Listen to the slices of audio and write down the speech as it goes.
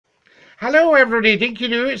Hello everybody, dinky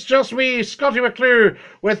doo, it's just me, Scottie McClue,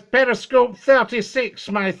 with Periscope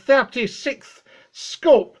 36, my 36th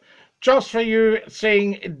scope, just for you,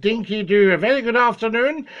 saying dinky doo. A very good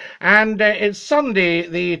afternoon, and it's Sunday,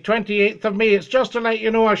 the 28th of May. It's just to let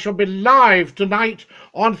you know I shall be live tonight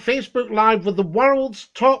on Facebook Live with the world's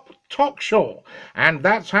top talk show, and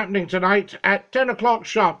that's happening tonight at 10 o'clock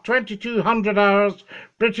sharp, 2200 hours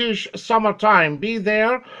British summer time. Be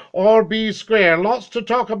there or be square. Lots to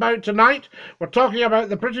talk about tonight. We're talking about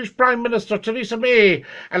the British Prime Minister Theresa May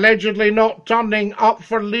allegedly not turning up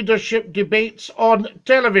for leadership debates on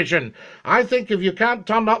television. I think if you can't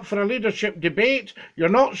turn up for a leadership debate, you're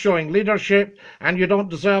not showing leadership and you don't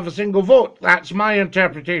deserve a single vote. That's my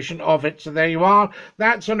interpretation of it. So there you are.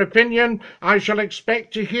 That's an opinion. I shall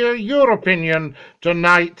expect to hear your opinion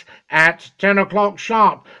tonight at 10 o'clock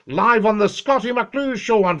sharp, live on the Scottie McClue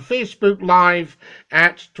Show on Facebook Live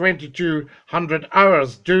at 2200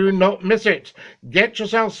 hours. Do not miss it. Get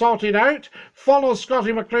yourself sorted out. Follow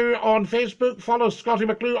Scottie McClue on Facebook. Follow Scottie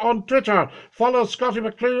McClue on Twitter. Follow Scottie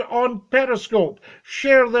McClue on Periscope.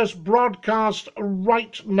 Share this broadcast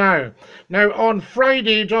right now. Now, on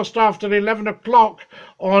Friday, just after 11 o'clock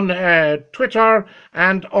on Twitter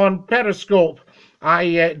and on Periscope,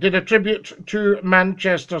 I did a tribute to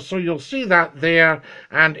Manchester, so you'll see that there,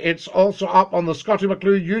 and it's also up on the Scottie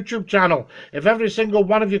McClue YouTube channel. If every single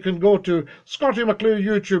one of you can go to Scottie McClue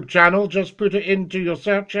YouTube channel, just put it into your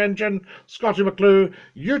search engine, Scottie McClue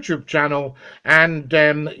YouTube channel, and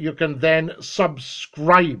you can then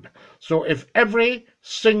subscribe. So if every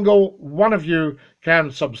single one of you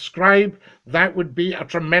can subscribe, that would be a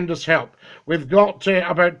tremendous help. We've got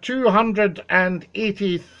about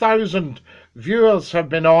 280,000 viewers have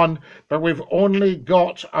been on, but we've only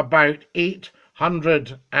got about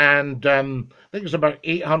 800 and I think it's about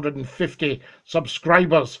 850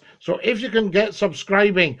 subscribers. So if you can get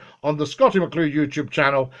subscribing on the Scottie McClue YouTube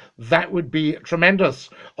channel, that would be tremendous.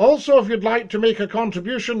 Also, if you'd like to make a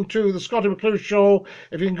contribution to the Scottie McClue Show,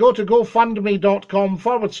 if you can go to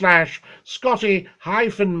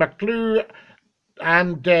gofundme.com/Scottie-McClue,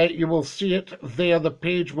 and you will see it there. The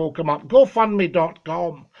page will come up.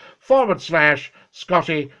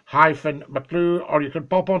 gofundme.com/Scottie-McClue, or you can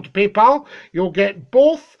pop onto PayPal. You'll get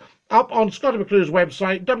both up on Scottie McClue's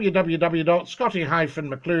website,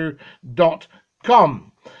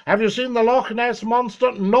 www.scottie-mcclue.com. Have you seen the Loch Ness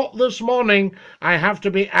Monster? Not this morning. I have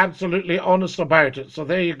to be absolutely honest about it. So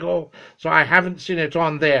there you go. So I haven't seen it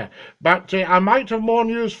on there. But I might have more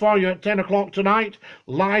news for you at 10 o'clock tonight,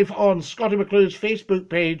 live on Scottie McClue's Facebook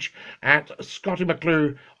page at Scottie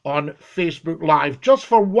McClue on Facebook Live, just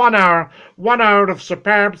for 1 hour of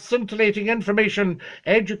superb, scintillating information,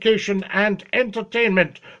 education and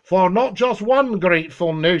entertainment for not just one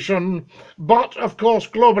grateful nation, but of course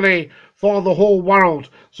globally, for the whole world.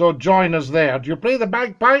 So join us there. Do you play the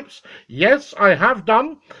bagpipes? Yes, I have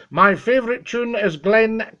done. My favourite tune is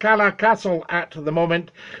Glen Calla Castle at the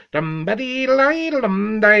moment.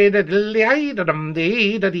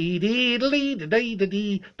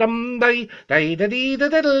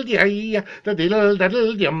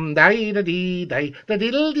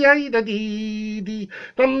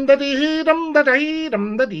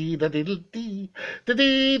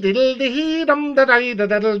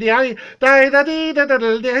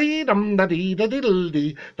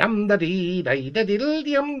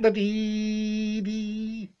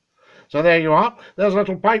 So there you are. There's a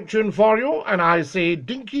little pipe tune for you, and I say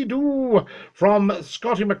dinky doo from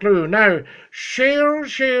Scottie McClue. Now, share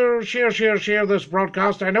this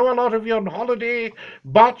broadcast. I know a lot of you are on holiday,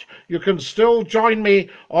 but you can still join me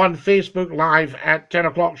on Facebook Live at 10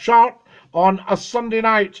 o'clock sharp on a Sunday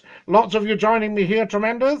night. Lots of you joining me here,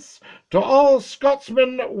 tremendous. To all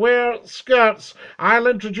Scotsmen wear skirts, I'll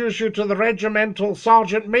introduce you to the regimental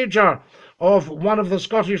sergeant major of one of the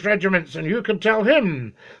Scottish regiments, and you can tell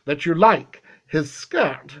him that you like his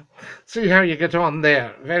skirt. See how you get on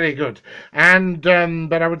there. Very good. And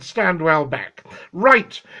but I would stand well back.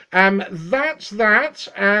 Right. That's that,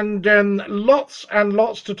 and lots and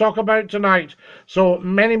lots to talk about tonight. So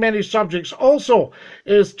many subjects. Also,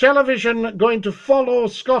 is television going to follow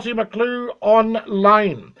Scottie McClue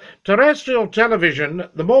online? Terrestrial television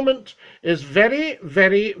at the moment is very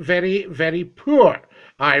poor,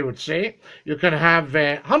 I would say. You can have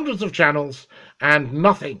hundreds of channels and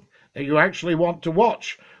nothing that you actually want to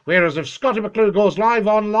watch. Whereas if Scottie McClue goes live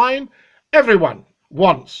online, everyone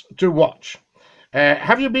wants to watch.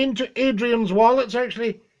 Have you been to Adrian's Wall? It's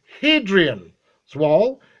actually Hadrian's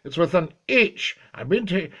Wall. It's with an H. I've been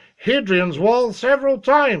to Hadrian's Wall several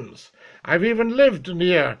times. I've even lived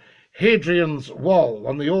near Hadrian's Wall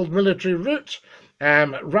on the old military route,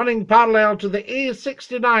 running parallel to the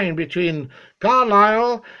A69 between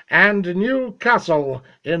Carlisle and Newcastle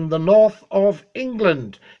in the north of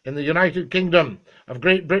England, in the United Kingdom of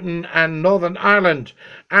Great Britain and Northern Ireland.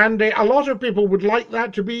 And a lot of people would like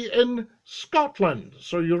that to be in Scotland.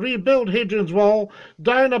 So you rebuild Hadrian's Wall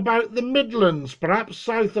down about the Midlands, perhaps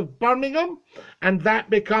south of Birmingham, and that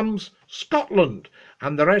becomes Scotland,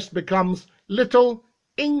 and the rest becomes Little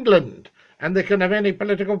England. And they can have any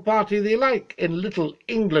political party they like in Little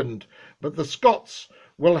England, but the Scots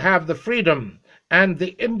will have the freedom and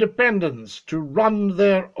the independence to run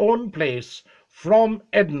their own place from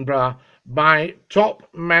Edinburgh by top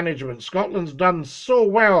management. Scotland's done so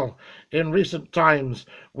well in recent times.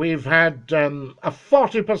 We've had a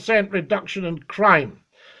 40% reduction in crime.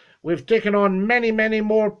 We've taken on many, many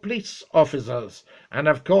more police officers. And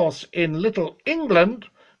of course, in Little England,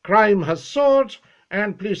 crime has soared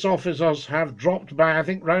and police officers have dropped by, I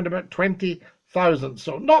think, round about 20,000.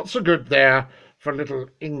 So not so good there for Little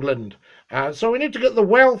England. So we need to get the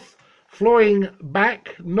wealth flowing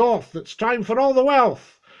back north. It's time for all the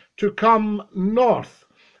wealth to come north.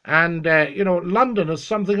 And, London is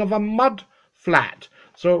something of a mud flat.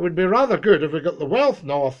 So it would be rather good if we got the wealth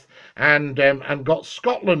north and got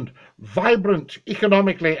Scotland vibrant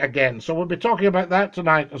economically again. So we'll be talking about that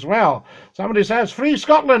tonight as well. Somebody says, Free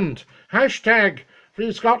Scotland! Hashtag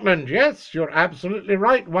Free Scotland. Yes, you're absolutely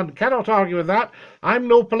right. One cannot argue with that. I'm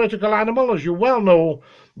no political animal, as you well know,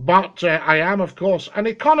 but I am, of course, an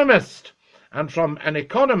economist. And from an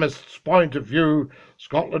economist's point of view,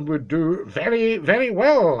 Scotland would do very, very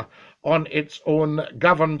well on its own,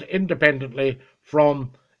 governed independently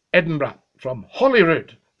from Edinburgh, from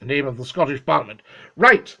Holyrood, the name of the Scottish Parliament.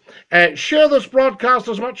 Right, share this broadcast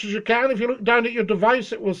as much as you can. If you look down at your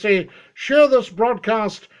device, it will say, share this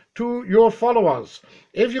broadcast to your followers.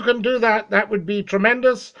 If you can do that, that would be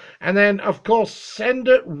tremendous. And then, of course, send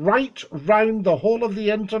it right round the whole of the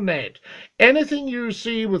internet. Anything you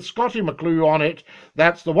see with Scottie McClue on it,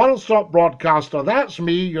 that's the one-stop broadcaster. That's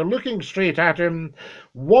me. You're looking straight at him.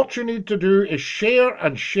 What you need to do is share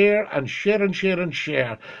and share and share and share and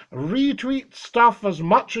share. Retweet stuff as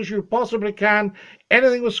much as you possibly can.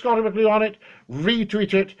 Anything with Scottie McClue on it,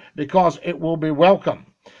 retweet it, because it will be welcome.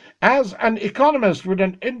 As an economist, would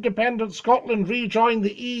an independent Scotland rejoin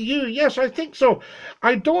the EU? Yes, I think so.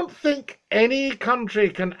 I don't think any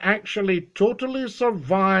country can actually totally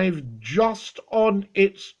survive just on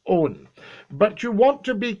its own. But you want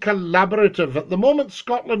to be collaborative. At the moment,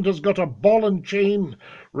 Scotland has got a ball and chain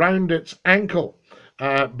round its ankle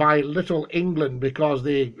by Little England, because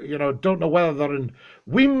they, don't know whether they're in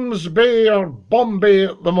Wemyss or Bombay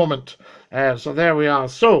at the moment. So there we are.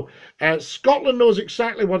 So Scotland knows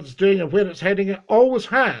exactly what it's doing and where it's heading. It always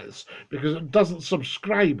has, because it doesn't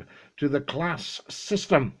subscribe to the class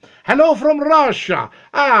system. Hello from Russia.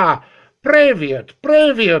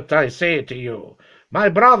 Привет, I say to you. My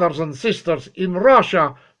brothers and sisters in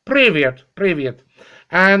Russia, привет.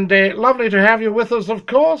 And lovely to have you with us, of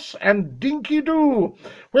course, and dinky-doo.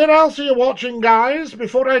 Where else are you watching, guys?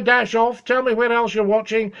 Before I dash off, tell me where else you're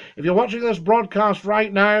watching. If you're watching this broadcast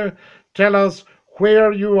right now, tell us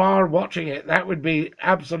where you are watching it. That would be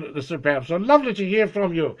absolutely superb. So lovely to hear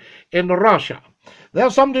from you in Russia.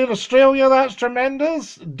 There's somebody in Australia. That's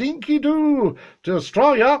tremendous. Dinky-doo to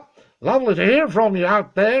Australia. Lovely to hear from you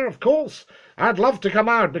out there, of course. I'd love to come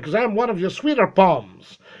out, because I'm one of your sweeter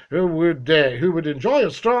palms who would enjoy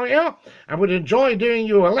Australia and would enjoy doing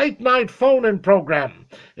you a late-night phone-in program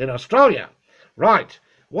in Australia. Right,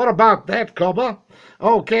 what about that, Cobber?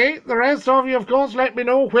 Okay, the rest of you, of course, let me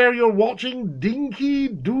know where you're watching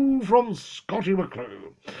Dinky-Doo from Scottie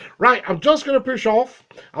McClue. Right, I'm just going to push off.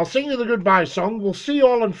 I'll sing you the goodbye song. We'll see you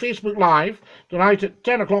all on Facebook Live tonight at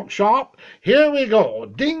 10 o'clock sharp. Here we go.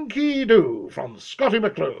 Dinky-Doo from Scottie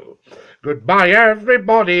McClue. Goodbye,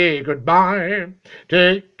 everybody, goodbye.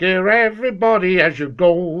 Take care, everybody, as you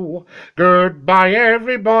go. Goodbye,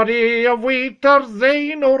 everybody. Auf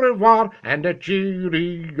Wiedersehen, au revoir, and a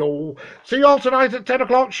cheerio. See you all tonight at 10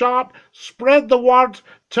 o'clock sharp. Spread the word,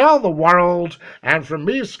 tell the world, and from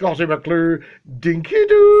me, Scottie McClue,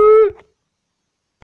 dinky-doo.